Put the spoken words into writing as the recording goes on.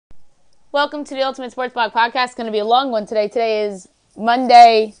Welcome to the Ultimate Sports Blog Podcast. It's going to be a long one today. Today is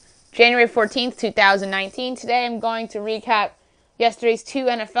Monday, January 14th, 2019. Today I'm going to recap yesterday's two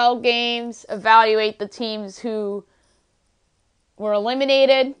NFL games, evaluate the teams who were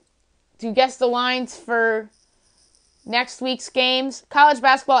eliminated, to guess the lines for next week's games, college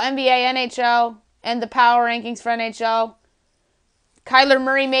basketball, NBA, NHL, and the power rankings for NHL. Kyler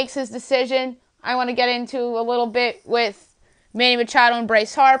Murray makes his decision. I want to get into a little bit with Manny Machado and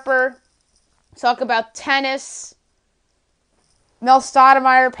Bryce Harper. Talk about tennis. Mel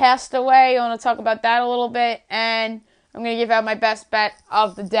Stoudemire passed away. I want to talk about that a little bit. And I'm going to give out my best bet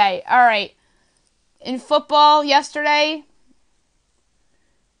of the day. All right. In football yesterday,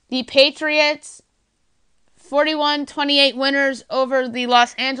 the Patriots, 41-28 winners over the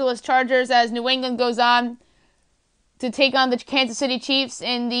Los Angeles Chargers as New England goes on to take on the Kansas City Chiefs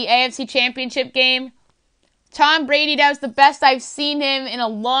in the AFC Championship game. Tom Brady, that was the best I've seen him in a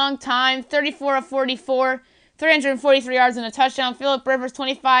long time. 34 of 44, 343 yards and a touchdown. Phillip Rivers,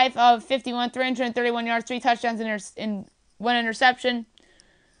 25 of 51, 331 yards, 3 touchdowns and 1 interception.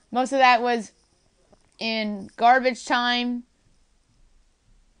 Most of that was in garbage time.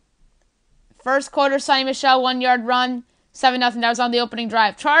 First quarter, Sonny Michel, 1-yard run, 7-0. That was on the opening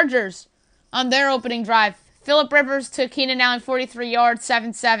drive. Chargers, on their opening drive, Phillip Rivers to Keenan Allen, 43 yards,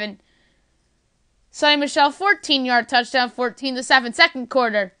 7-7. Sonny Michel, 14-yard touchdown, 14-7. Second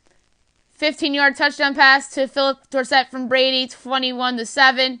quarter, 15-yard touchdown pass to Philip Dorsett from Brady,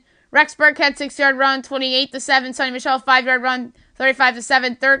 21-7. Rex Burkhead, 6-yard run, 28-7. Sonny Michel, 5-yard run,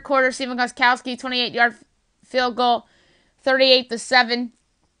 35-7. Third quarter, Stephen Gostkowski, 28-yard field goal, 38-7.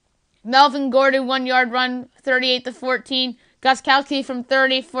 Melvin Gordon, 1-yard run, 38-14. Gostkowski from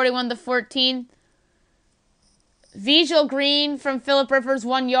 30, 41-14. Visual Green from Phillip Rivers,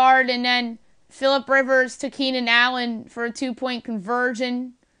 1 yard, and then Phillip Rivers to Keenan Allen for a 2-point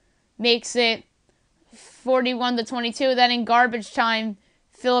conversion makes it 41-22. Then in garbage time,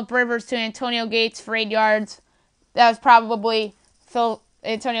 Phillip Rivers to Antonio Gates for 8 yards. That was probably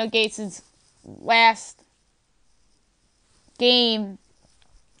Antonio Gates' last game.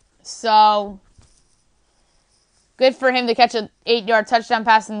 So, good for him to catch an 8-yard touchdown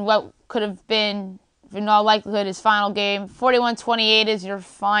pass in what could have been, in all likelihood, his final game. 41-28 is your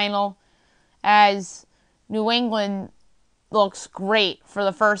final, as New England looks great for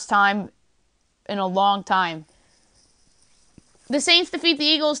the first time in a long time. The Saints defeat the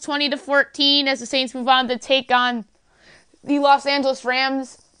Eagles 20-14 as the Saints move on to take on the Los Angeles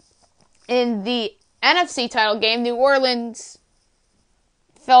Rams in the NFC title game. New Orleans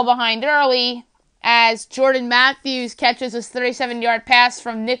fell behind early as Jordan Matthews catches his 37-yard pass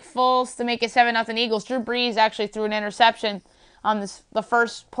from Nick Foles to make it 7-0 Eagles. Drew Brees actually threw an interception on the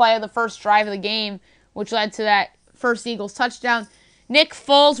first play of the first drive of the game, which led to that first Eagles touchdown. Nick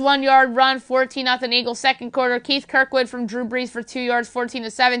Foles, 1-yard run, 14-0 Eagles. Second quarter, Keith Kirkwood from Drew Brees for 2 yards,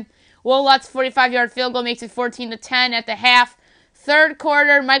 14-7. Will Lutz, 45-yard field goal, makes it 14-10 at the half. Third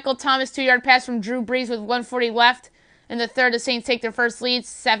quarter, Michael Thomas, 2-yard pass from Drew Brees with 1:40 left. In the third, the Saints take their first lead,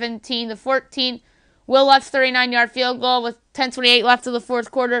 17-14. Will Lutz, 39-yard field goal with 10:28 left of the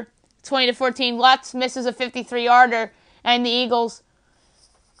fourth quarter, 20-14. Lutz misses a 53-yarder. And the Eagles,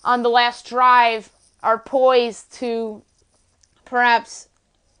 on the last drive, are poised to perhaps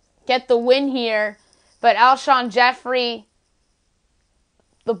get the win here. But Alshon Jeffrey,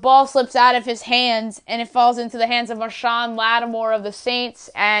 the ball slips out of his hands, and it falls into the hands of Marshawn Lattimore of the Saints.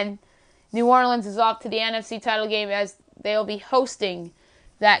 And New Orleans is off to the NFC title game as they'll be hosting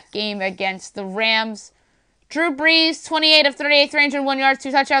that game against the Rams. Drew Brees, 28 of 38, 301 yards,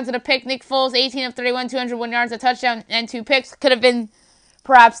 2 touchdowns and a pick. Nick Foles, 18 of 31, 201 yards, a touchdown and 2 picks. Could have been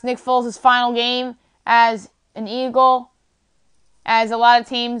perhaps Nick Foles' final game as an Eagle, as a lot of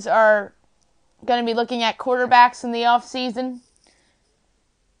teams are going to be looking at quarterbacks in the offseason.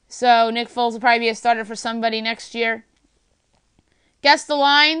 So Nick Foles will probably be a starter for somebody next year. Guess the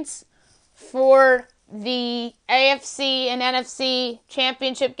lines for the AFC and NFC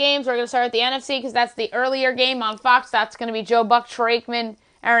championship games. We're going to start with the NFC because that's the earlier game on Fox. That's going to be Joe Buck, Troy Aikman,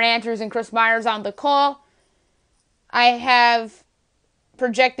 Aaron Andrews, and Chris Myers on the call. I have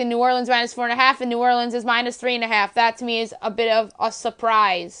projected New Orleans minus 4.5, and New Orleans is minus 3.5. That to me is a bit of a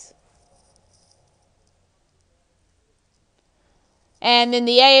surprise. And in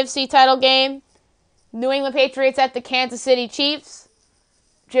the AFC title game, New England Patriots at the Kansas City Chiefs.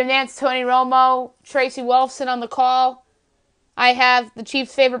 Jim Nantz, Tony Romo, Tracy Wolfson on the call. I have the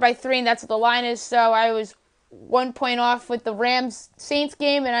Chiefs favored by 3, and that's what the line is. So I was 1 point off with the Rams-Saints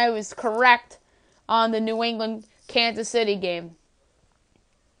game, and I was correct on the New England-Kansas City game.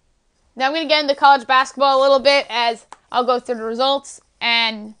 Now I'm going to get into college basketball a little bit as I'll go through the results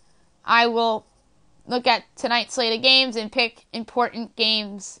and I will look at tonight's slate of games and pick important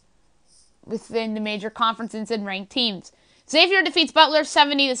games within the major conferences and ranked teams. Xavier defeats Butler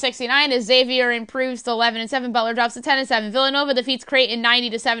 70-69 as Xavier improves to 11-7. Butler drops to 10-7. Villanova defeats Creighton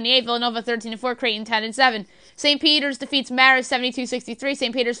 90-78. Villanova 13-4. Creighton 10-7. St. Peter's defeats Marist 72-63.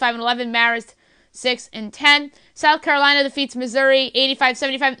 St. Peter's 5-11. Marist 6-10. South Carolina defeats Missouri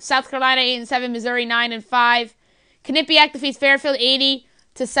 85-75. South Carolina 8-7. Missouri 9-5. Quinnipiac defeats Fairfield 80-78.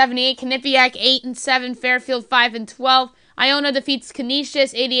 Quinnipiac 8-7. Fairfield 5-12. Iona defeats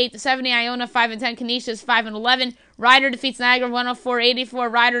Canisius 88-70. Iona 5-10. Canisius 5-11. Rider defeats Niagara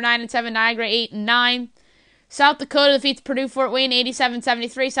 104-84. Rider 9-7. Niagara 8-9. South Dakota defeats Purdue Fort Wayne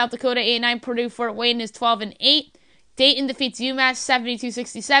 87-73. South Dakota 8-9. Purdue Fort Wayne is 12-8. Dayton defeats UMass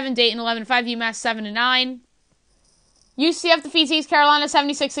 72-67. Dayton 11-5. UMass 7-9. UCF defeats East Carolina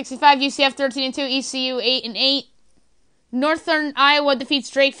 76-65. UCF 13-2. ECU 8-8. Northern Iowa defeats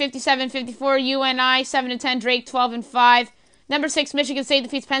Drake 57-54. UNI 7-10. Drake 12-5. Number 6 Michigan State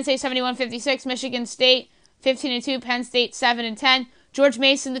defeats Penn State 71-56. Michigan State 15-2. Penn State 7-10. George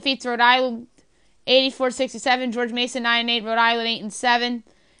Mason defeats Rhode Island 84-67. George Mason 9-8. Rhode Island 8-7.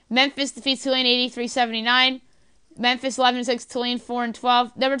 Memphis defeats Tulane 83-79. Memphis 11-6. Tulane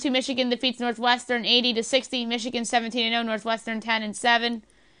 4-12. Number 2 Michigan defeats Northwestern 80-60. Michigan 17-0. Northwestern 10-7.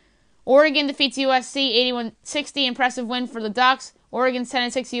 Oregon defeats USC 81-60. Impressive win for the Ducks. Oregon's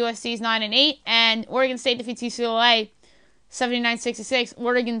 10-6. USC's 9-8. And Oregon State defeats UCLA 79-66.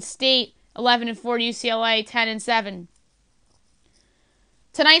 Oregon State 11-4. UCLA 10-7.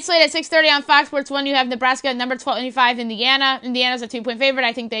 Tonight's slate at 6:30 on Fox Sports 1. You have Nebraska at number 25 Indiana. Indiana's a 2-point favorite.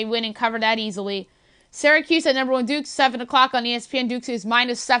 I think they win and cover that easily. Syracuse at number 1 Duke 7 o'clock on ESPN. Duke's is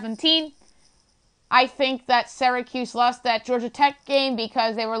 -17. I think that Syracuse lost that Georgia Tech game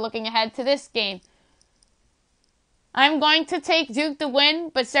because they were looking ahead to this game. I'm going to take Duke to win,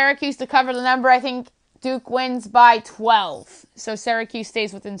 but Syracuse to cover the number. I think Duke wins by 12. So Syracuse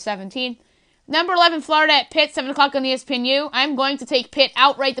stays within 17. Number 11, Florida at Pitt, 7 o'clock on ESPNU. I'm going to take Pitt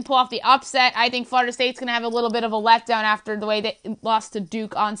outright to pull off the upset. I think Florida State's going to have a little bit of a letdown after the way they lost to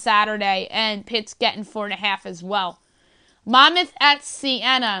Duke on Saturday, and Pitt's getting 4.5 as well. Monmouth at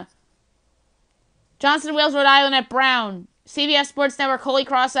Siena. Johnson Wales, Rhode Island at Brown. CBS Sports Network, Holy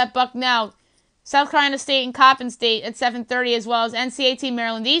Cross at Bucknell. South Carolina State and Coppin State at 7:30, as well as NCAT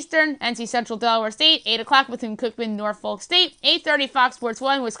Maryland Eastern, NC Central Delaware State, 8 o'clock Bethune-Cookman Norfolk State, 8:30 Fox Sports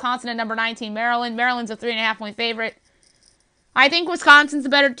 1, Wisconsin at number 19 Maryland. Maryland's a 3.5-point favorite. I think Wisconsin's a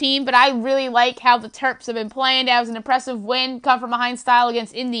better team, but I really like how the Terps have been playing. That was an impressive win, come from behind style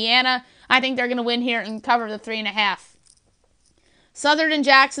against Indiana. I think they're going to win here and cover the 3.5. Southern and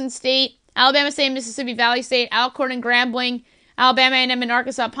Jackson State, Alabama State, Mississippi Valley State, Alcorn and Grambling, Alabama A&M and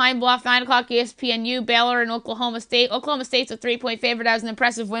Arkansas Pine Bluff, 9 o'clock ESPNU, Baylor and Oklahoma State. Oklahoma State's a 3-point favorite. That was an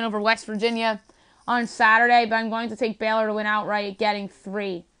impressive win over West Virginia on Saturday, but I'm going to take Baylor to win outright, getting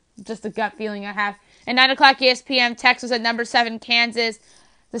 3. Just a gut feeling I have. And 9 o'clock ESPN, Texas at number 7, Kansas.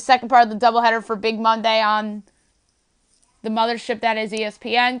 The second part of the doubleheader for Big Monday on the mothership that is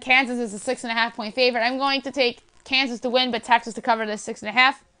ESPN. Kansas is a 6.5-point favorite. I'm going to take Kansas to win, but Texas to cover the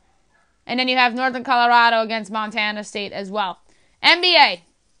 6.5. And then you have Northern Colorado against Montana State as well. NBA.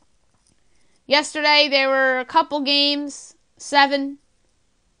 Yesterday, there were a couple games, 7.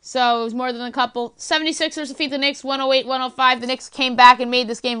 So it was more than a couple. 76ers defeat the Knicks 108-105. The Knicks came back and made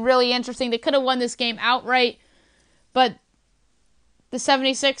this game really interesting. They could have won this game outright, but the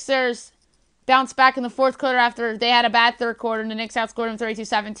 76ers bounced back in the fourth quarter after they had a bad third quarter, and the Knicks outscored them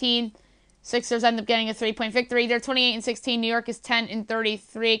 32-17. Sixers end up getting a 3-point victory. They're 28-16. New York is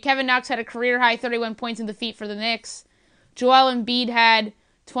 10-33. Kevin Knox had a career-high 31 points in defeat for the Knicks. Joel Embiid had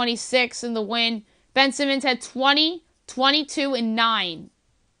 26 in the win. Ben Simmons had 20, 22, and 9.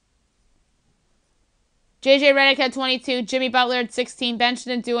 J.J. Redick had 22. Jimmy Butler had 16. Bench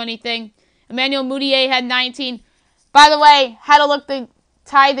didn't do anything. Emmanuel Mudiay had 19. By the way, had to look to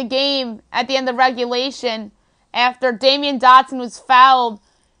tie the game at the end of regulation after Damian Dotson was fouled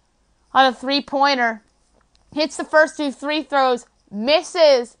on a three-pointer. Hits the first 2 free throws.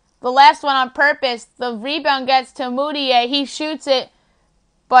 Misses the last one on purpose. The rebound gets to Mudiay. He shoots it,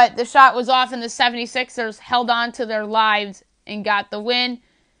 but the shot was off, and the 76ers held on to their lives and got the win.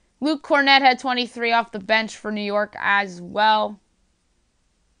 Luke Cornett had 23 off the bench for New York as well.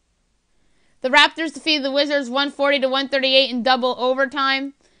 The Raptors defeated the Wizards 140-138 in double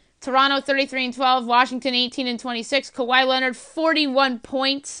overtime. Toronto 33-12, Washington 18-26. Kawhi Leonard 41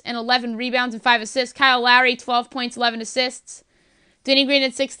 points and 11 rebounds and 5 assists. Kyle Lowry 12 points, 11 assists. Danny Green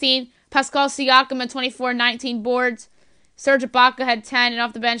at 16. Pascal Siakam at 24, 19 boards. Serge Ibaka had 10, and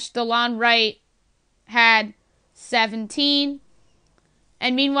off the bench, DeLon Wright had 17.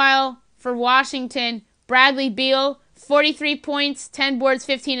 And meanwhile, for Washington, Bradley Beal, 43 points, 10 boards,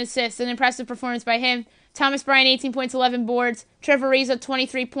 15 assists. An impressive performance by him. Thomas Bryant, 18 points, 11 boards. Trevor Ariza,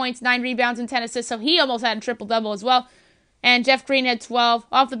 23 points, 9 rebounds, and 10 assists. So he almost had a triple-double as well. And Jeff Green had 12.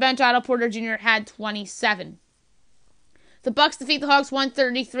 Off the bench, Otto Porter Jr. had 27. The Bucks defeat the Hawks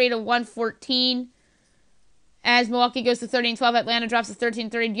 133-114. As Milwaukee goes to 30-12, Atlanta drops to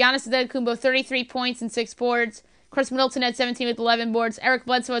 13-30. Giannis Antetokounmpo, 33 points and 6 boards. Chris Middleton had 17 with 11 boards. Eric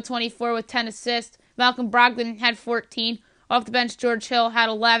Bledsoe had 24 with 10 assists. Malcolm Brogdon had 14. Off the bench, George Hill had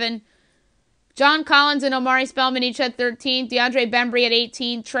 11. John Collins and Omari Spellman each had 13. DeAndre Bembry had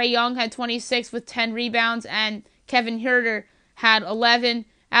 18. Trae Young had 26 with 10 rebounds. And Kevin Huerter had 11.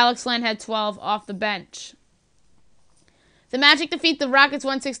 Alex Len had 12 off the bench. The Magic defeat the Rockets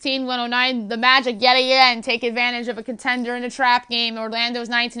 116-109. The Magic yet again take advantage of a contender in a trap game. Orlando's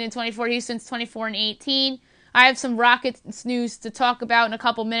 19-24. Houston's 24-18. I have some Rockets news to talk about in a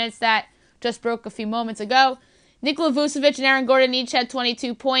couple minutes that just broke a few moments ago. Nikola Vucevic and Aaron Gordon each had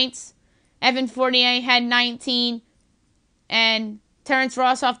 22 points. Evan Fournier had 19. And Terrence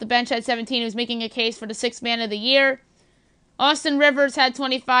Ross off the bench had 17. He was making a case for the 6th man of the year. Austin Rivers had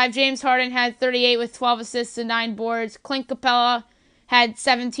 25. James Harden had 38 with 12 assists and 9 boards. Clint Capela had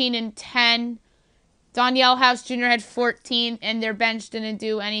 17 and 10. Danielle House Jr. had 14, and their bench didn't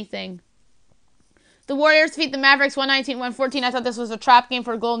do anything. The Warriors defeat the Mavericks 119-114. I thought this was a trap game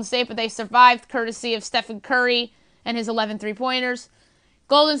for Golden State, but they survived courtesy of Stephen Curry and his 11 three-pointers.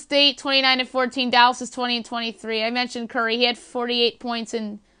 Golden State 29-14. Dallas is 20-23. I mentioned Curry. He had 48 points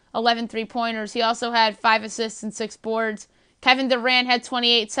and 11 three-pointers. He also had 5 assists and 6 boards. Kevin Durant had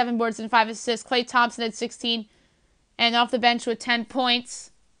 28, 7 boards and 5 assists. Klay Thompson had 16, and off the bench with 10 points.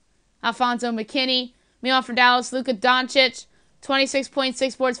 Alfonso McKinney. Meanwhile for Dallas, Luka Doncic, 26 points,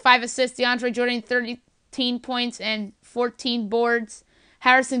 6 boards, 5 assists. DeAndre Jordan, 13 points and 14 boards.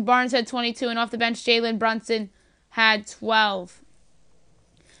 Harrison Barnes had 22, and off the bench, Jalen Brunson had 12.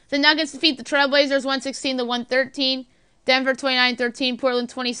 The Nuggets defeat the Trailblazers 116-113. Denver 29-13. Portland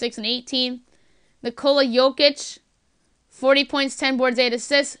 26-18. Nikola Jokic, 40 points, 10 boards, 8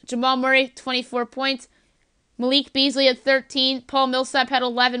 assists. Jamal Murray, 24 points. Malik Beasley had 13. Paul Millsap had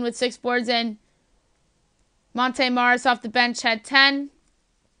 11 with 6 boards. And Monte Morris off the bench had 10.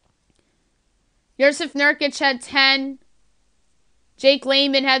 Jusuf Nurkic had 10. Jake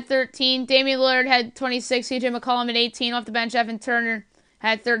Layman had 13. Damian Lillard had 26. CJ McCollum had 18. Off the bench, Evan Turner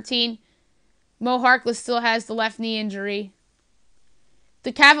had 13. Mo Harkless still has the left knee injury.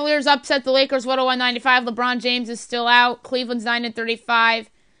 The Cavaliers upset the Lakers 101-95. LeBron James is still out. Cleveland's 9-35.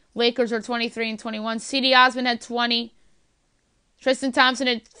 Lakers are 23-21. C.D. Osman had 20. Tristan Thompson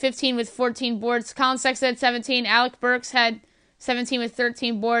had 15 with 14 boards. Colin Sexton had 17. Alec Burks had 17 with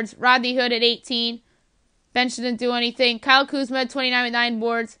 13 boards. Rodney Hood had 18. Bench didn't do anything. Kyle Kuzma had 29 with 9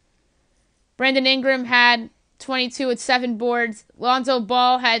 boards. Brandon Ingram had 22 with 7 boards. Lonzo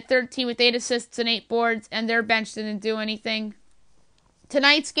Ball had 13 with 8 assists and 8 boards, and their bench didn't do anything.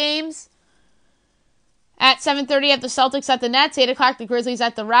 Tonight's games: at 7:30 at the Celtics at the Nets, 8 o'clock the Grizzlies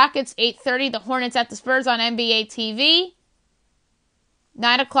at the Rockets, 8:30 the Hornets at the Spurs on NBA TV,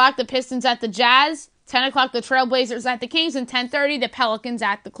 9 o'clock the Pistons at the Jazz, 10 o'clock the Trailblazers at the Kings, and 10:30 the Pelicans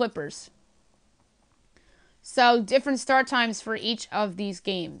at the Clippers. So different start times for each of these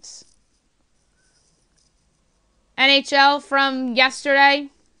games. NHL from yesterday.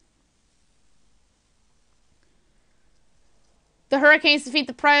 The Hurricanes defeat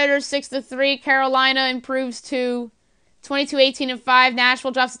the Predators 6-3. Carolina improves to 22-18-5.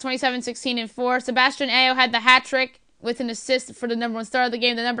 Nashville drops to 27-16-4. Sebastian Aho had the hat trick with an assist for the number 1 star of the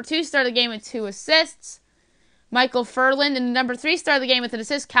game. The number 2 star of the game with 2 assists, Michael Furlan, and the number 3 star of the game with an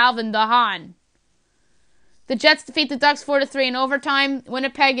assist, Calvin DeHaan. The Jets defeat the Ducks 4-3 in overtime.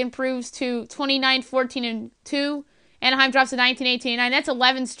 Winnipeg improves to 29-14-2. Anaheim drops to 19-18-9. That's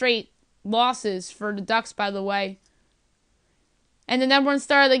 11 straight losses for the Ducks, by the way. And the number 1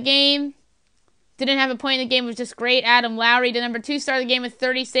 star of the game didn't have a point in the game. It was just great. Adam Lowry. The number 2 star of the game with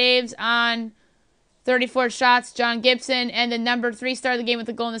 30 saves on 34 shots, John Gibson. And the number 3 star of the game with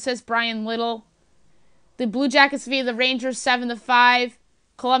a goal and assist, Brian Little. The Blue Jackets defeated the Rangers 7-5.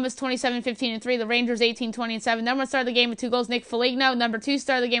 Columbus 27-15-3. The Rangers 18-20-7. Number 1 star of the game with 2 goals, Nick Foligno. Number 2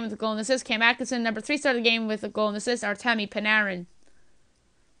 star of the game with a goal and assist, Cam Atkinson. Number 3 star of the game with a goal and assist, Artemi Panarin.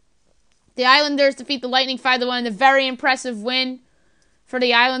 The Islanders defeat the Lightning 5-1 in a very impressive win for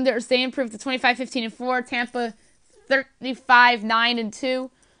the Islanders. They improved to 25-15-4. Tampa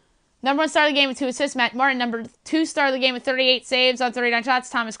 35-9-2. Number 1 star of the game with 2 assists, Matt Martin. Number 2 star of the game with 38 saves on 39 shots,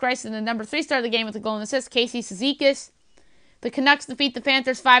 Thomas Greiss. And the number 3 star of the game with a goal and assist, Casey Cizikas. The Canucks defeat the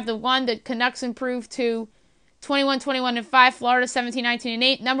Panthers 5-1. The Canucks improved to 21-21-5. Florida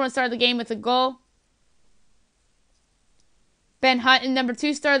 17-19-8. Number 1 star of the game with a goal. Ben Hutton, number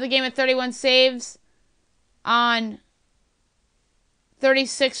 2 star of the game with 31 saves on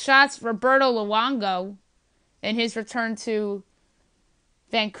 36 shots. Roberto Luongo in his return to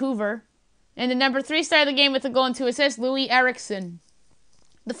Vancouver. And the number 3 star of the game with a goal and 2 assists, Louis Eriksson.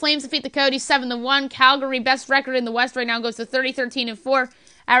 The Flames defeat the Coyotes 7-1. Calgary, best record in the West right now, goes to 30-13-4.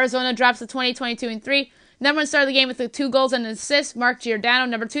 Arizona drops to 20-22-3. Number 1 star of the game with the 2 goals and an assist, Mark Giordano.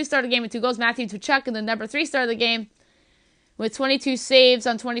 Number 2 star of the game with 2 goals, Matthew Tkachuk. And the number 3 star of the game with 22 saves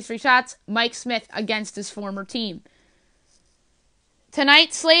on 23 shots, Mike Smith against his former team.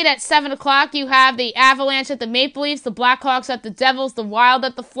 Tonight's slate at 7 o'clock, you have the Avalanche at the Maple Leafs, the Blackhawks at the Devils, the Wild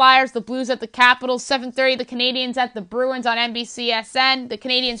at the Flyers, the Blues at the Capitals, 7:30, the Canadiens at the Bruins on NBCSN. The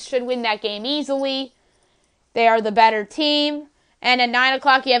Canadiens should win that game easily. They are the better team. And at 9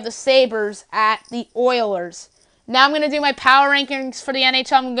 o'clock, you have the Sabres at the Oilers. Now I'm going to do my power rankings for the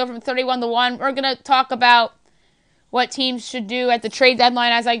NHL. I'm going to go from 31 to 1. We're going to talk about what teams should do at the trade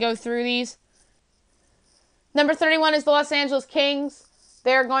deadline as I go through these. Number 31 is the Los Angeles Kings.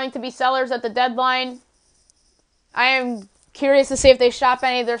 They're going to be sellers at the deadline. I am curious to see if they shop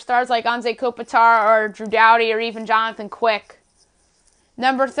any of their stars like Anze Kopitar or Drew Doughty or even Jonathan Quick.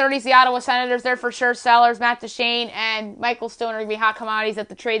 Number 30 is the Ottawa Senators. They're for sure sellers. Matt Duchene and Michael Stone are going to be hot commodities at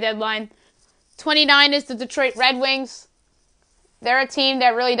the trade deadline. 29 is the Detroit Red Wings. They're a team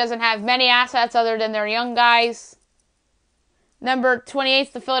that really doesn't have many assets other than their young guys. Number 28 is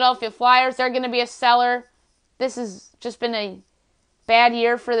the Philadelphia Flyers. They're going to be a seller. This has just been a bad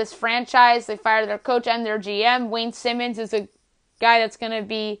year for this franchise. They fired their coach and their GM. Wayne Simmons is a guy that's going to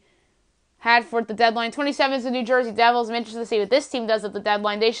be had for at the deadline. 27 is the New Jersey Devils. I'm interested to see what this team does at the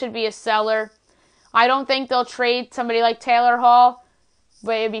deadline. They should be a seller. I don't think they'll trade somebody like Taylor Hall,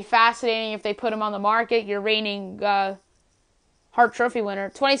 but it'd be fascinating if they put him on the market. Your reigning Hart Trophy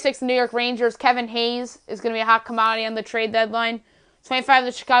winner. 26, the New York Rangers. Kevin Hayes is going to be a hot commodity on the trade deadline. 25,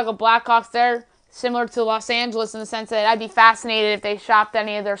 the Chicago Blackhawks. They're similar to Los Angeles in the sense that I'd be fascinated if they shopped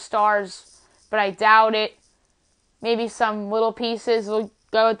any of their stars, but I doubt it. Maybe some little pieces will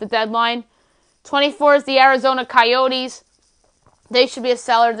go at the deadline. 24 is the Arizona Coyotes. They should be a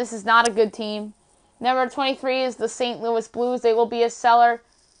seller. This is not a good team. Number 23 is the St. Louis Blues. They will be a seller.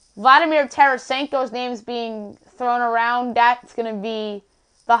 Vladimir Tarasenko's name is being thrown around. That's going to be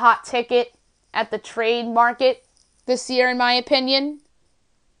the hot ticket at the trade market this year, in my opinion,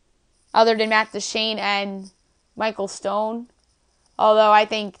 other than Matt Duchene and Michael Stone. Although I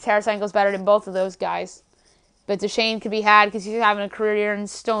think Tarasenko's better than both of those guys. But Duchene could be had because he's having a career year and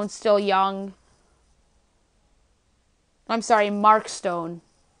Stone's still young. I'm sorry, Mark Stone.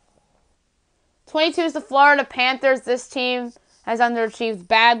 22 is the Florida Panthers. This team has underachieved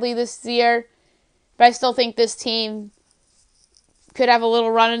badly this year, but I still think this team could have a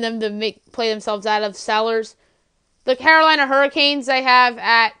little run in them to play themselves out of sellers. The Carolina Hurricanes I have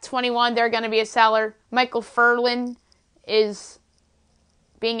at 21. They're going to be a seller. Michael Furlan is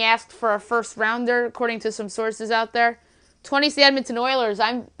being asked for a first rounder, according to some sources out there. 20 is the Edmonton Oilers.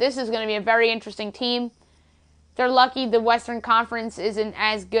 This is going to be a very interesting team. They're lucky the Western Conference isn't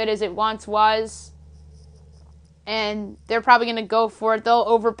as good as it once was. And they're probably going to go for it. They'll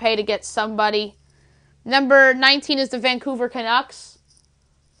overpay to get somebody. Number 19 is the Vancouver Canucks.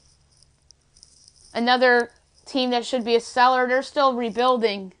 Another team that should be a seller. They're still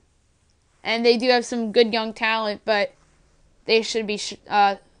rebuilding. And they do have some good young talent, but they should be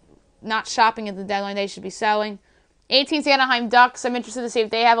not shopping at the deadline. They should be selling. 18 is the Anaheim Ducks. I'm interested to see if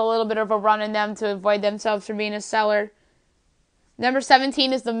they have a little bit of a run in them to avoid themselves from being a seller. Number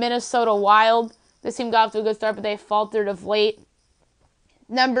 17 is the Minnesota Wild. This team got off to a good start, but they faltered of late.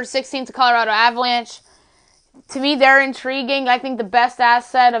 Number 16 is the Colorado Avalanche. To me, they're intriguing. I think the best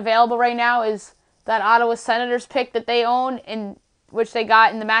asset available right now is that Ottawa Senators pick that they own, in which they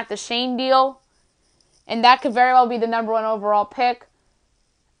got in the Matt Duchene deal. And that could very well be the number 1 overall pick.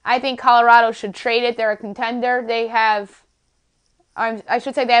 I think Colorado should trade it. They're a contender. They have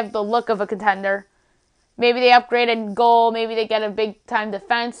the look of a contender. Maybe they upgrade a goal. Maybe they get a big-time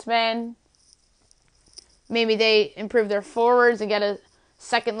defenseman. Maybe they improve their forwards and get a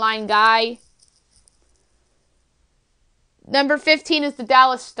second-line guy. Number 15 is the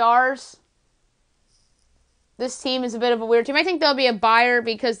Dallas Stars. This team is a bit of a weird team. I think they'll be a buyer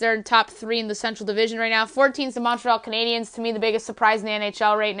because they're in top 3 in the Central Division right now. 14 is the Montreal Canadiens. To me, the biggest surprise in the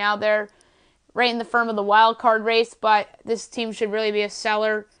NHL right now. They're right in the firm of the wild card race, but this team should really be a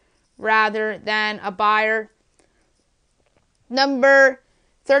seller rather than a buyer. Number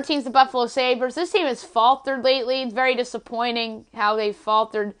 13 is the Buffalo Sabres. This team has faltered lately. It's very disappointing how they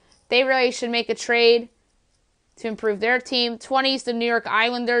faltered. They really should make a trade. to improve their team. 20 is the New York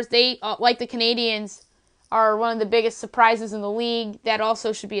Islanders. They, like the Canadiens, are one of the biggest surprises in the league. That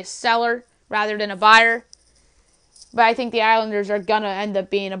also should be a seller rather than a buyer. But I think the Islanders are going to end up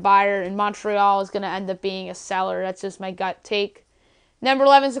being a buyer, and Montreal is going to end up being a seller. That's just my gut take. Number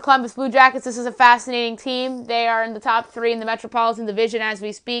 11 is the Columbus Blue Jackets. This is a fascinating team. They are in the top 3 in the Metropolitan Division as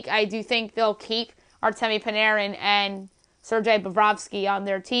we speak. I do think they'll keep Artemi Panarin and Sergei Bobrovsky on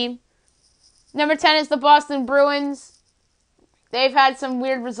their team. Number 10 is the Boston Bruins. They've had some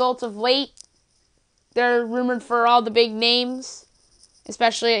weird results of late. They're rumored for all the big names,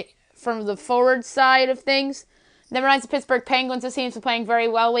 especially from the forward side of things. Number 9 is the Pittsburgh Penguins. This team's been playing very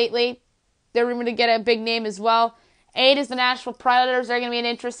well lately. They're rumored to get a big name as well. 8 is the Nashville Predators. They're going to be an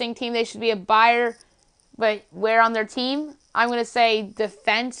interesting team. They should be a buyer, but where on their team? I'm going to say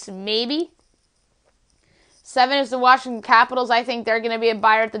defense, maybe. 7 is the Washington Capitals. I think they're going to be a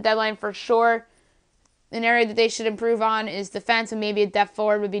buyer at the deadline for sure. An area that they should improve on is defense, and maybe a depth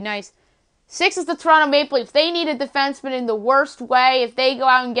forward would be nice. 6 is the Toronto Maple Leafs. They need a defenseman in the worst way. If they go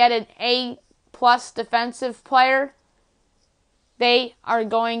out and get an A-plus defensive player, they are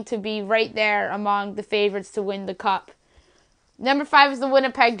going to be right there among the favorites to win the Cup. Number 5 is the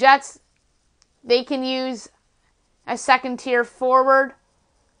Winnipeg Jets. They can use a second-tier forward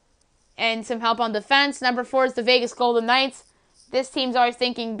and some help on defense. Number 4 is the Vegas Golden Knights. This team's always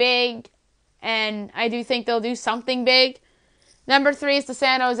thinking big, and I do think they'll do something big. Number 3 is the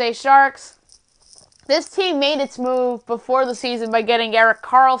San Jose Sharks. This team made its move before the season by getting Erik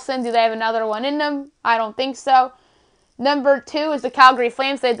Karlsson. Do they have another one in them? I don't think so. Number 2 is the Calgary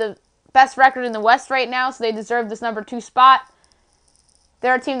Flames. They have the best record in the West right now, so they deserve this number 2 spot.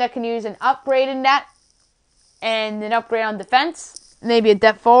 They're a team that can use an upgrade in net and an upgrade on defense, maybe a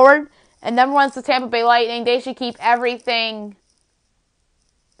depth forward. And number 1 is the Tampa Bay Lightning. They should keep everything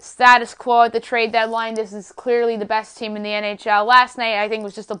status quo at the trade deadline. This is clearly the best team in the NHL. Last night, I think,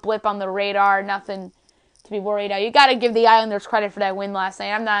 was just a blip on the radar. Nothing to be worried about. You got to give the Islanders credit for that win last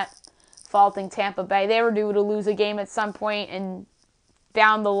night. I'm not faulting Tampa Bay. They were due to lose a game at some point and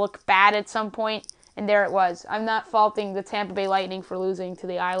bound to look bad at some point, and there it was. I'm not faulting the Tampa Bay Lightning for losing to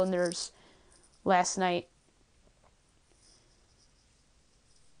the Islanders last night.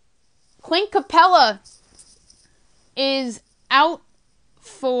 Clint Capela is out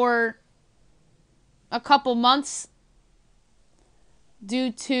for a couple months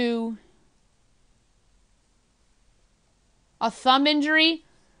due to a thumb injury.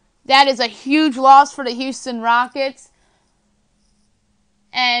 That is a huge loss for the Houston Rockets.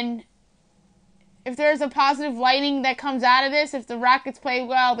 And if there's a positive lighting that comes out of this, if the Rockets play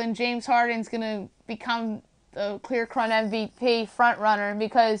well, then James Harden's going to become the clear-cut MVP frontrunner,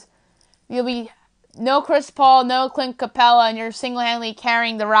 because you'll be no Chris Paul, no Clint Capela, and you're single-handedly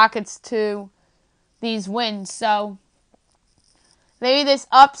carrying the Rockets to these wins. So maybe this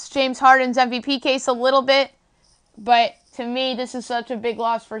ups James Harden's MVP case a little bit, but to me, this is such a big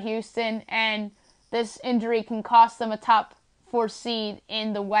loss for Houston, and this injury can cost them a top 4 seed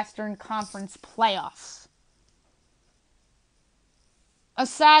in the Western Conference playoffs. A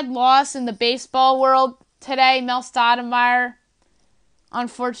sad loss in the baseball world today. Mel Stoudemire,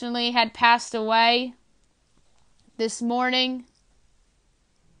 unfortunately, had passed away this morning.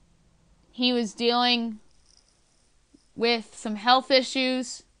 He was dealing with some health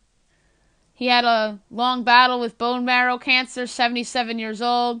issues. He had a long battle with bone marrow cancer, 77 years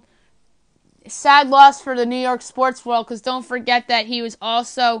old. Sad loss for the New York sports world, because don't forget that he was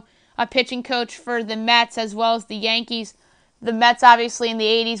also a pitching coach for the Mets as well as the Yankees. The Mets, obviously, in the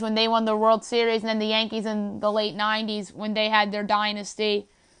 80s when they won the World Series, and then the Yankees in the late 90s when they had their dynasty.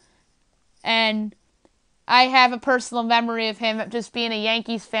 And I have a personal memory of him just being a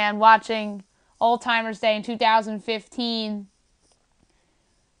Yankees fan, watching Old Timers Day in 2015.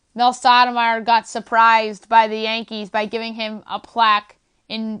 Mel Stoudemire got surprised by the Yankees by giving him a plaque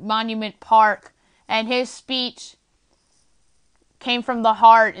in Monument Park, and his speech came from the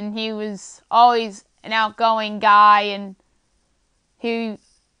heart, and he was always an outgoing guy, and he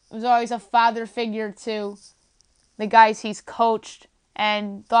was always a father figure to the guys he's coached,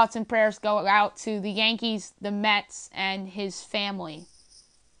 and thoughts and prayers go out to the Yankees, the Mets, and his family.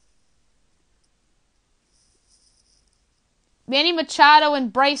 Manny Machado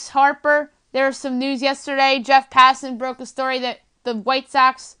and Bryce Harper. There was some news yesterday. Jeff Passan broke a story that the White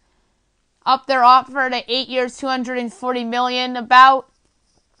Sox upped their offer to 8 years, $240 million about.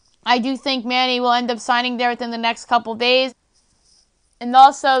 I do think Manny will end up signing there within the next couple days. And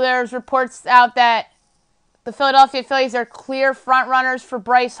also there's reports out that the Philadelphia Phillies are clear frontrunners for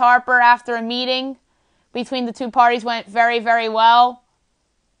Bryce Harper after a meeting between the two parties went very, very well.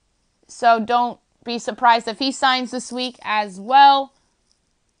 So don't be surprised if he signs this week as well.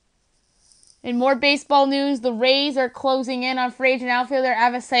 In more baseball news, the Rays are closing in on free agent outfielder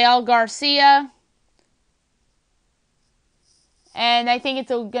Avisail Garcia. And I think it's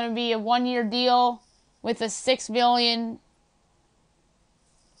going to be a one-year deal with a $6 million.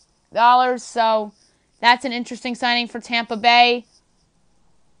 So that's an interesting signing for Tampa Bay.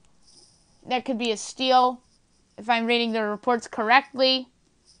 That could be a steal if I'm reading the reports correctly.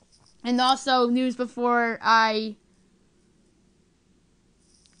 And also news before I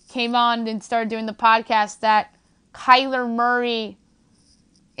came on and started doing the podcast that Kyler Murray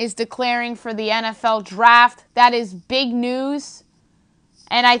is declaring for the NFL draft. That is big news.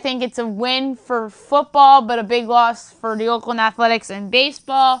 And I think it's a win for football, but a big loss for the Oakland Athletics and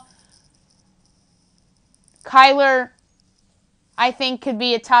baseball. Kyler, I think, could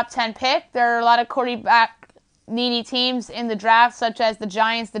be a top 10 pick. There are a lot of quarterback-needy teams in the draft, such as the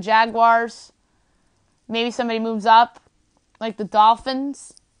Giants, the Jaguars. Maybe somebody moves up, like the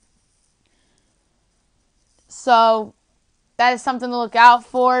Dolphins. So that is something to look out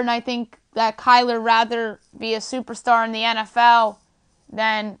for, and I think that Kyler rather be a superstar in the NFL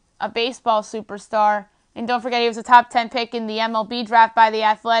than a baseball superstar. And don't forget, he was a top 10 pick in the MLB draft by the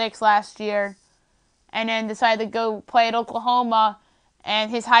Athletics last year, and then decided to go play at Oklahoma, and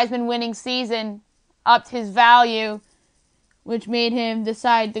his Heisman winning season upped his value, which made him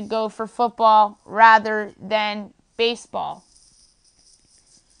decide to go for football rather than baseball.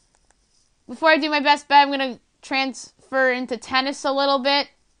 Before I do my best bet, I'm going to transfer into tennis a little bit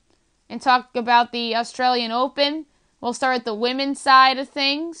and talk about the Australian Open. We'll start with the women's side of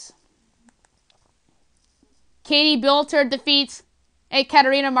things. Katie Bilter defeats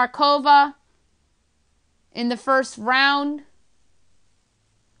Ekaterina Markova in the first round.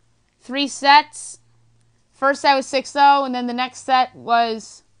 3 sets. First set was 6-0, and then the next set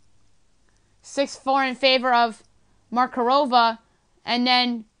was 6-4 in favor of Markarova, and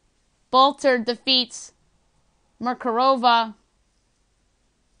then Bilter defeats Markarova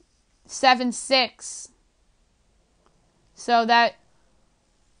 7-6. So that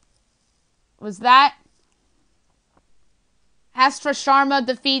was that. Astra Sharma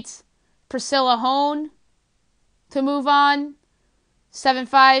defeats Priscilla Hone to move on. 7-5,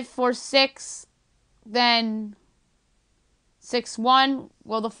 4-6, then 6-1.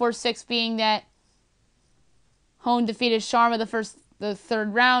 Well, the 4-6 being that Hone defeated Sharma the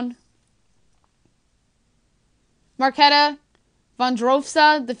third round. Marketa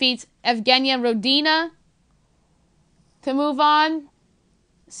Vondrovsa defeats Evgenia Rodina to move on.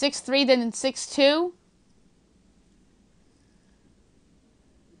 6-3, then 6-2.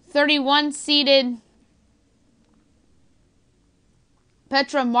 31-seeded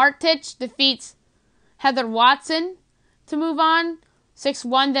Petra Martic defeats Heather Watson to move on.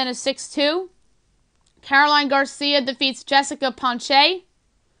 6-1, then a 6-2. Caroline Garcia defeats Jessica Ponche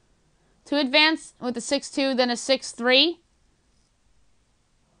to advance with a 6-2, then a 6-3.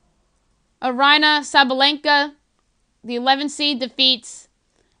 Arina Sabalenka, the 11th seed, defeats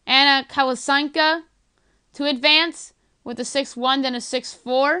Anna Kalasanka to advance with a 6-1, then a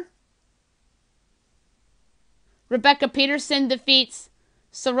 6-4. Rebecca Peterson defeats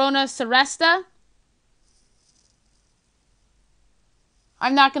Sorona Seresta.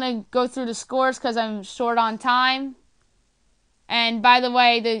 I'm not going to go through the scores because I'm short on time. And by the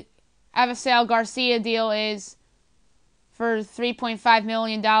way, the Avisail Garcia deal is for $3.5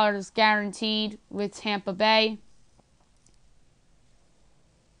 million guaranteed with Tampa Bay.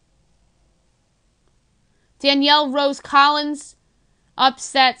 Danielle Rose Collins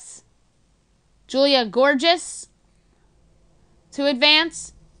upsets Julia Gorgeous to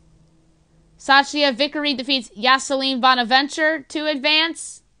advance. Sasha Vickery defeats Yaseline Bonaventure to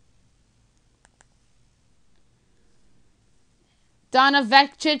advance. Donna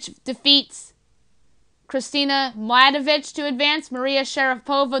Vekcic defeats Kristina Mladenovic to advance. Maria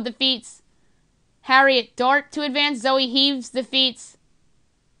Sharapova defeats Harriet Dart to advance. Zoe Heaves defeats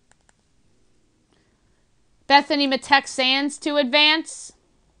Bethany Matek-Sands to advance.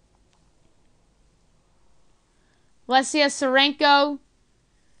 Lesia Sarenko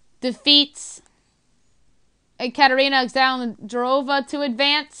defeats Ekaterina Alexandrova to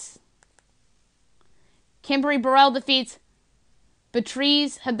advance. Kimberly Burrell defeats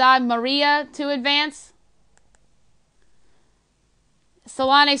Beatriz Haddad Maria to advance.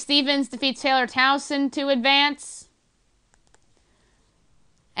 Solane Stevens defeats Taylor Townsend to advance.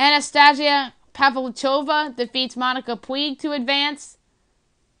 Anastasia Pavlichova defeats Monica Puig to advance.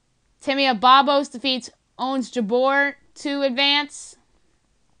 Timea Babos defeats Ons Jabeur to advance.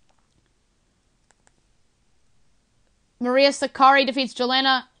 Maria Sakkari defeats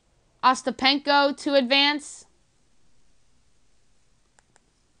Jelena Ostapenko to advance.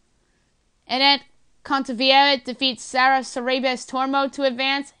 Annette Kontaveit defeats Sarah Sarabes Tormo to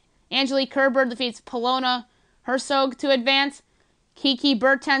advance. Angelique Kerber defeats Polona Herzog to advance. Kiki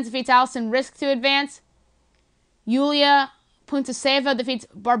Bertens defeats Alison Risk to advance. Yulia Puntaseva defeats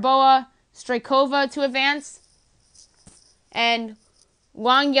Barboa Strykova to advance. And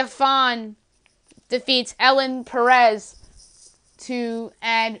Wang Yafan defeats Ellen Perez to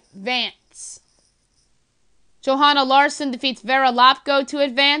advance. Johanna Larsson defeats Vera Lapko to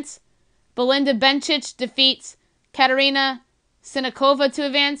advance. Belinda Bencic defeats Katerina Sinakova to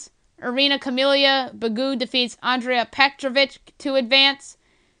advance. Irina Camelia Bagu defeats Andrea Petrovic to advance.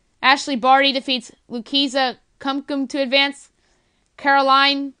 Ashley Barty defeats Lukiza Kumkum to advance.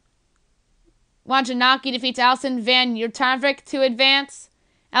 Caroline Wanjanaki defeats Alison Van Yurtavik to advance.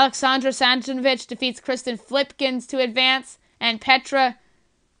 Alexandra Sanjanovic defeats Kristen Flipkins to advance. And Petra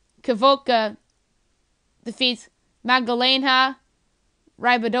Kavoka defeats Magdalena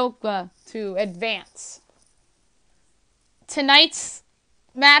Rybadoka to advance. Tonight's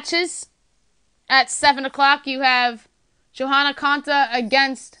matches at 7 o'clock, you have Johanna Konta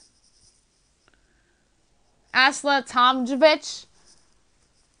against Asla Tomjevic.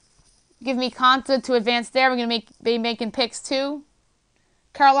 Give me Konta to advance there. We're going to be making picks too.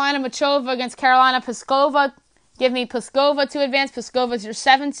 Carolina Machova against Carolina Pliskova. Give me Pliskova to advance. Pliskova's your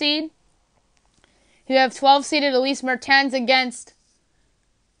 7 seed. You have 12-seeded Elise Mertens against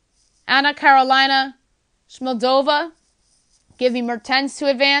Anna Carolina Shmoldova. Give me Mertens to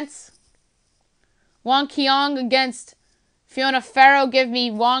advance. Wang Qiang against Fiona Farrow. Give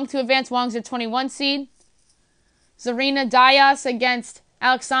me Wang to advance. Wang's your 21 seed. Zarina Dias against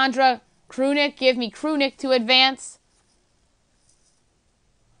Alexandra Krunik. Give me Krunik to advance.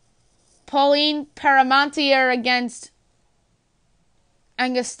 Pauline Paramantier against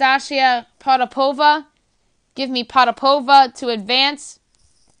Anastasia Potapova. Give me Potapova to advance.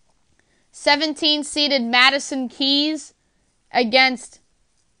 17-seeded Madison Keys against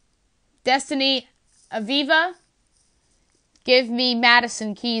Destiny Aviva. Give me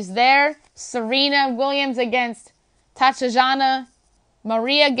Madison Keys there. Serena Williams against Tatiana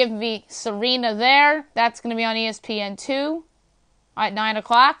Maria. Give me Serena there. That's going to be on ESPN2 at 9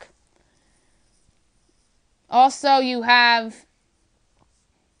 o'clock. Also, you have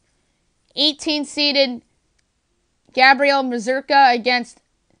 18-seeded Gabrielle Mazurka against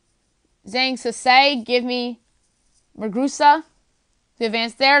Zhang Sasay. Give me Muguruza to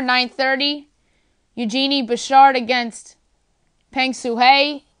advance there. 9:30. Eugenie Bouchard against Peng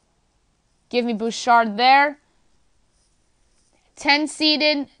Suhei. Give me Bouchard there.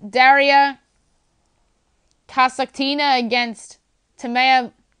 10-seeded Daria Kasaktina against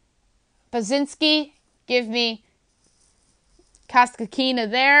Tamaya Bazinski. Give me Kaskakina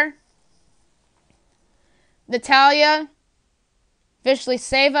there. Natalia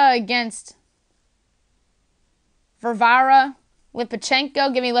Vishliseva against Varvara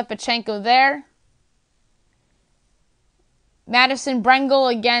Lipachenko. Give me Lipachenko there. Madison Brengel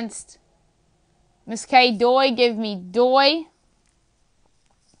against Miss K. Doi. Give me Doi.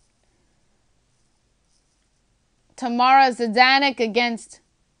 Tamara Zadanek against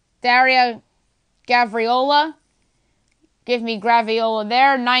Daria Gavriola. Give me Graviola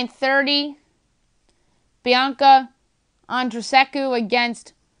there. 9:30. Bianca Andruseku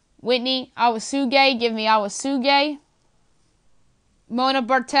against Whitney Awasuge. Give me Awasuge. Mona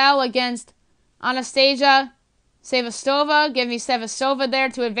Bartel against Anastasia Sevastova. Give me Sevastova there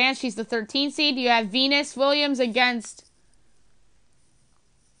to advance. She's the 13th seed. You have Venus Williams against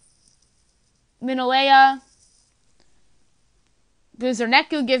Minolea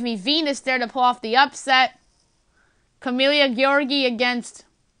Buzerneku. Give me Venus there to pull off the upset. Camelia Georgi against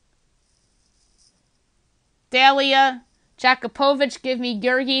Dalia Jakupovic. Give me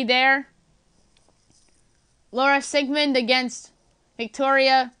Georgi there. Laura Sigmund against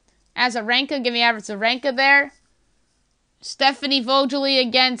Victoria Azarenka. Give me Azarenka there. Stephanie Vogeli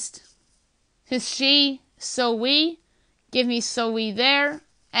against Hishi Sowi. Give me Sowi there.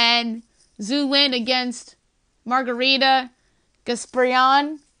 And Zhu Lin against Margarita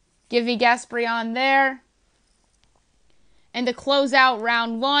Gasparyan. Give me Gasparyan there. And to close out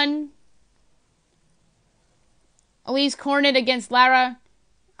round 1, Elise Cornet against Lara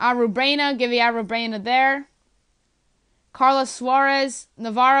Arubrena. Give me Arubrena there. Carla Suarez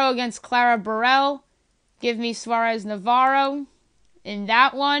Navarro against Clara Burrell. Give me Suarez Navarro in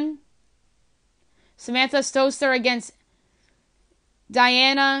that one. Samantha Stoster against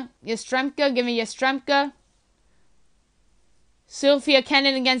Diana Yastremka. Give me Yastremka. Sylvia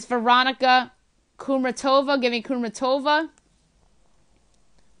Kenin against Veronica Kumratova. Give me Kumratova.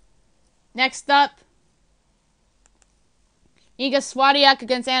 Next up, Iga Swiatek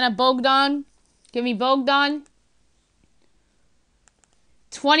against Anna Bogdan. Give me Bogdan.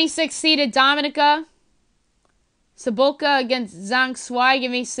 26-seeded Dominika Cibulka against Zhang Shuai.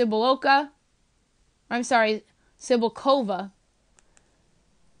 Give me Cibulka. I'm sorry, Cibulkova.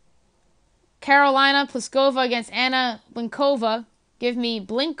 Carolina Pliskova against Anna Blinkova. Give me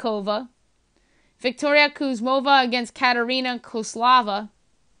Blinkova. Victoria Kuzmova against Katerina Koslava.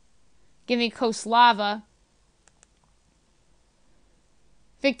 Give me Koslava.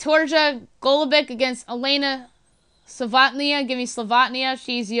 Victoria Golubic against Elena Slovotnia. Give me Slovotnia.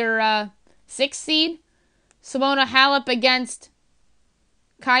 She's your 6th seed. Simona Halep against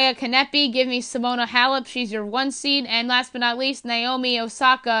Kaya Kanepi. Give me Simona Halep. She's your 1 seed. And last but not least, Naomi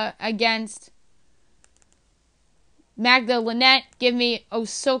Osaka against Magda Linette. Give me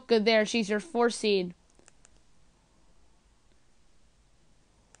Osaka there. She's your 4 seed.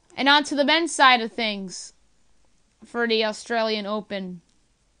 And on to the men's side of things for the Australian Open.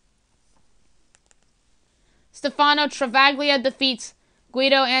 Stefano Travaglia defeats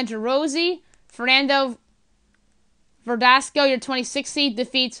Guido Androssi. Fernando Verdasco, your 26th seed,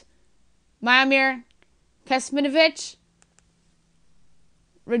 defeats Miomir Kecmanovic.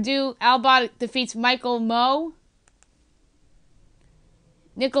 Radu Albot defeats Michael Moe.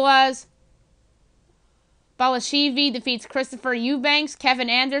 Nicolas Balashivi defeats Christopher Eubanks. Kevin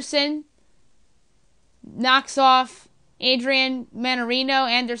Anderson knocks off Adrian Manarino.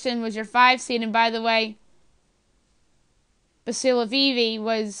 Anderson was your 5 seed, and by the way, Basilevivi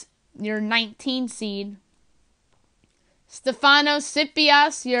was your 19 seed. Stefano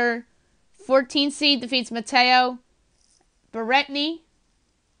Tsitsipas, your 14 seed, defeats Matteo Berrettini.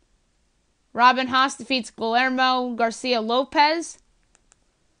 Robin Haas defeats Guillermo Garcia Lopez.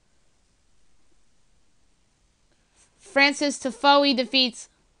 Francis Tiafoe defeats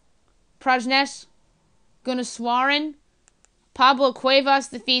Prajnesh Gunneswaran. Pablo Cuevas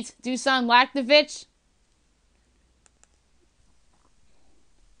defeats Dusan Lakhnovic.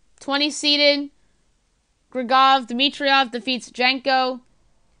 20-seeded Grigov Dimitrov defeats Janko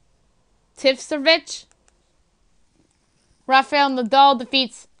Tivcevic. Rafael Nadal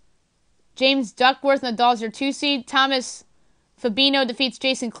defeats James Duckworth. Nadal's your 2 seed. Thomas Fabino defeats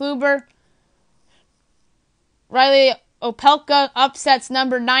Jason Kluber. Riley Opelka upsets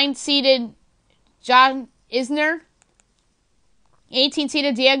number 9-seeded John Isner.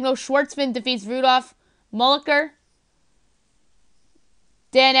 18-seeded Diego Schwartzman defeats Rudolf Mulliker.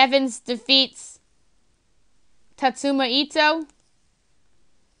 Dan Evans defeats Tatsuma Ito.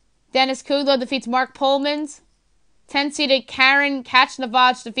 Dennis Kudla defeats Mark Polmans. 10-seeded Karen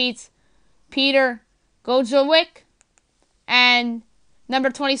Kachnavach defeats Peter Gojowick. And number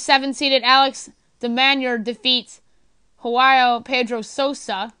 27-seeded Alex DeManier defeats Joao Pedro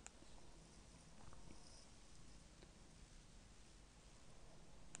Sosa.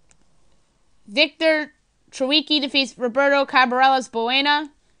 Victor Trowicki defeats Roberto Cabarellas Buena.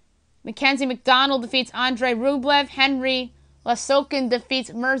 Mackenzie McDonald defeats Andrei Rublev. Henry Lasokin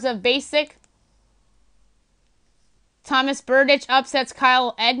defeats Mirza Basic. Thomas Burditch upsets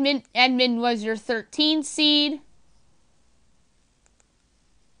Kyle Edmund. Edmund was your 13 seed.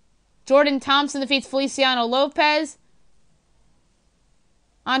 Jordan Thompson defeats Feliciano Lopez.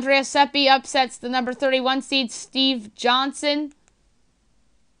 Andrea Seppi upsets the number 31 seed Steve Johnson.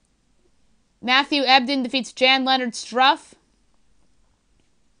 Matthew Ebden defeats Jan Leonard Struff.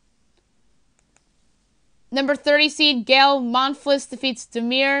 Number 30 seed Gail Monfils defeats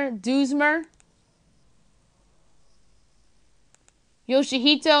Demir Duzmer.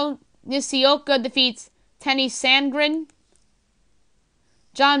 Yoshihito Nishioka defeats Tenny Sandgren.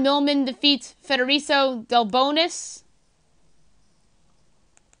 John Millman defeats Federico Delbonis.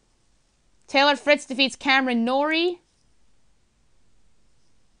 Taylor Fritz defeats Cameron Norrie.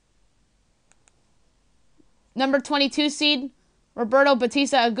 Number 22 seed Roberto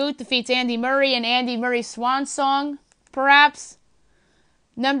Bautista Agut defeats Andy Murray, and Andy Murray's swan song, perhaps.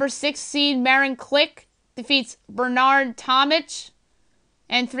 Number 6 seed Marin Klick defeats Bernard Tomic.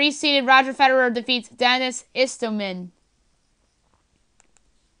 And 3-seeded Roger Federer defeats Dennis Istomin.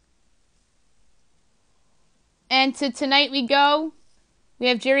 And to tonight we go. We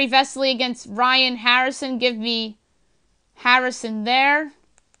have Jerry Vesely against Ryan Harrison. Give me Harrison there.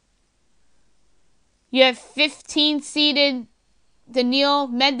 You have 15-seeded Daniil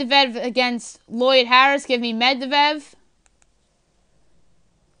Medvedev against Lloyd Harris. Give me Medvedev.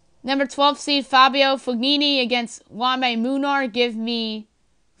 Number 12 seed Fabio Fognini against Wame Munar. Give me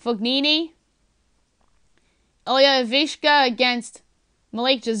Fognini. Ilya Ivishka against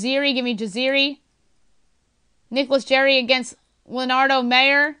Malik Jaziri. Give me Jaziri. Nicholas Jerry against Leonardo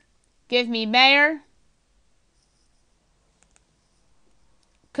Mayer. give me Mayer.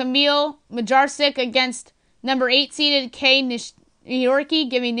 Kamil Majarczyk against number 8 seeded Kei Nishioki,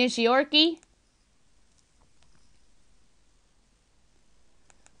 give me Nishioki.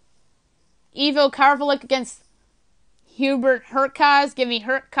 Ivo Karvelik against Hubert Hurkacz, give me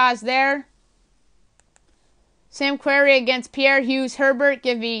Hurkacz there. Sam Querrey against Pierre Hughes Herbert,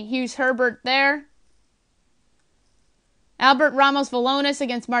 give me Hughes Herbert there. Albert Ramos Valonis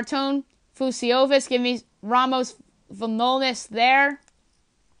against Marton Fusiovis, give me Ramos Valonis there.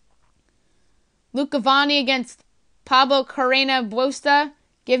 Luca Vanni against Pablo Carreno Busta,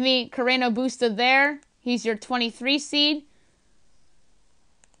 give me Carreno Busta there. He's your 23 seed.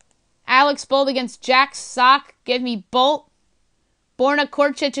 Alex Bolt against Jack Sock, give me Bolt. Borna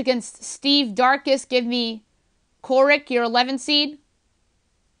Korčić against Steve Darkus, give me Korik, your 11 seed.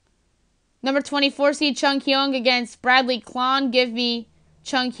 Number 24 seed Chung Hyung against Bradley Klon, give me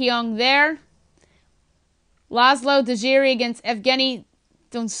Chung Hyung there. Laszlo Djiri against Evgeny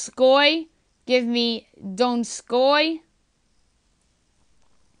Donskoy, give me Donskoy.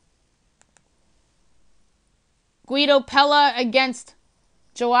 Guido Pella against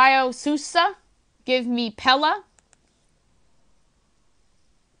Joao Sousa, give me Pella.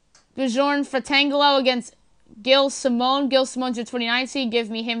 Bjorn Fratangelo against Gil Simone. Gil Simone's your 29 seed, give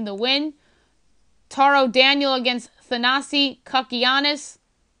me him the win. Taro Daniel against Thanasi Kokianis,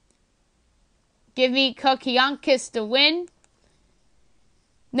 give me Kokianis to win.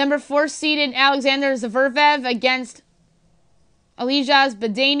 Number 4 seeded Alexander Zverev against Elijah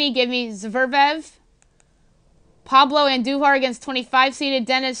Badani, give me Zverev. Pablo Andujar against 25 seeded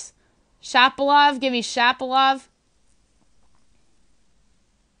Denis Shapovalov, give me Shapovalov.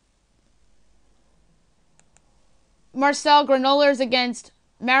 Marcel Granollers against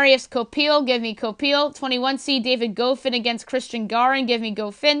Marius Copil, give me Copil. 21 seed David Goffin against Christian Garin, give me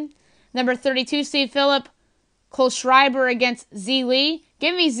Goffin. Number 32 seed Philip Kohlschreiber against Z Lee,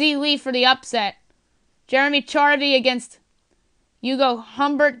 give me Z Lee for the upset. Jeremy Chardy against Hugo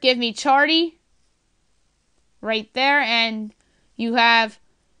Humbert, give me Chardy. Right there. And you have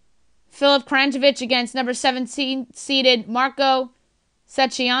Filip Kranjovic against number 17 seeded Marco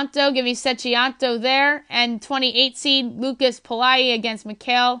Secchianto, give me Secchianto there. And 28 seed Lucas Pulai against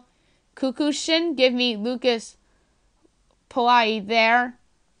Mikhail Kukushin, give me Lucas Pulai there.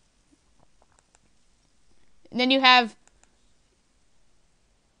 And then you have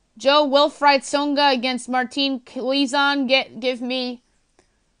Joe Wilfried Songa against Martin Klizan, give me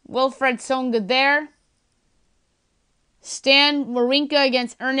Wilfried Songa there. Stan Wawrinka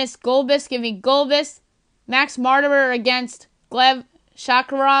against Ernest Gulbis, give me Gulbis. Max Martyrer against Gleb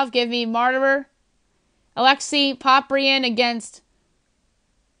Shakarov, give me Martyrer. Alexei Poprian against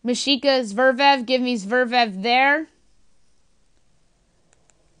Mishika Zverev, give me Zverev there.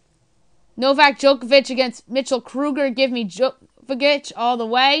 Novak Djokovic against Mitchell Kruger, give me Djokovic all the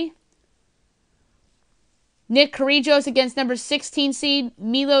way. Nick Kyrgios against number 16 seed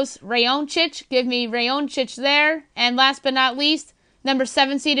Milos Raonic, give me Raonic there. And last but not least, number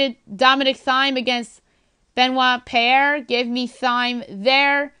 7 seeded Dominic Thiem against Benoit Paire, give me Thiem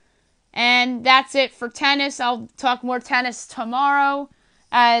there. And that's it for tennis. I'll talk more tennis tomorrow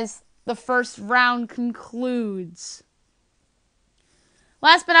as the first round concludes.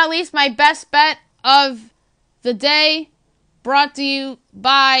 Last but not least, my best bet of the day, brought to you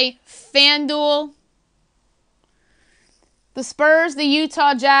by FanDuel. The Spurs, the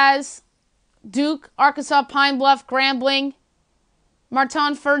Utah Jazz, Duke, Arkansas Pine Bluff, Grambling,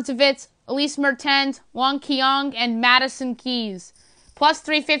 Martin Ferdzivitz, Elise Mertens, Wang Qiang, and Madison Keys. Plus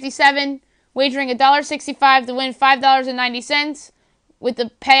 357, wagering $1.65 to win $5.90 with a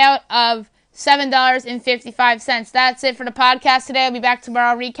payout of $7.55. That's it for the podcast today. I'll be back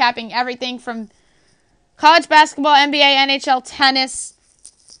tomorrow recapping everything from college basketball, NBA, NHL, tennis.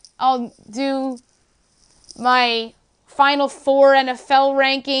 I'll do my Final Four NFL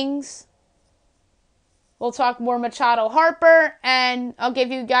rankings. We'll talk more Machado Harper, and I'll give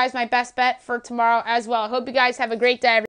you guys my best bet for tomorrow as well. I hope you guys have a great day.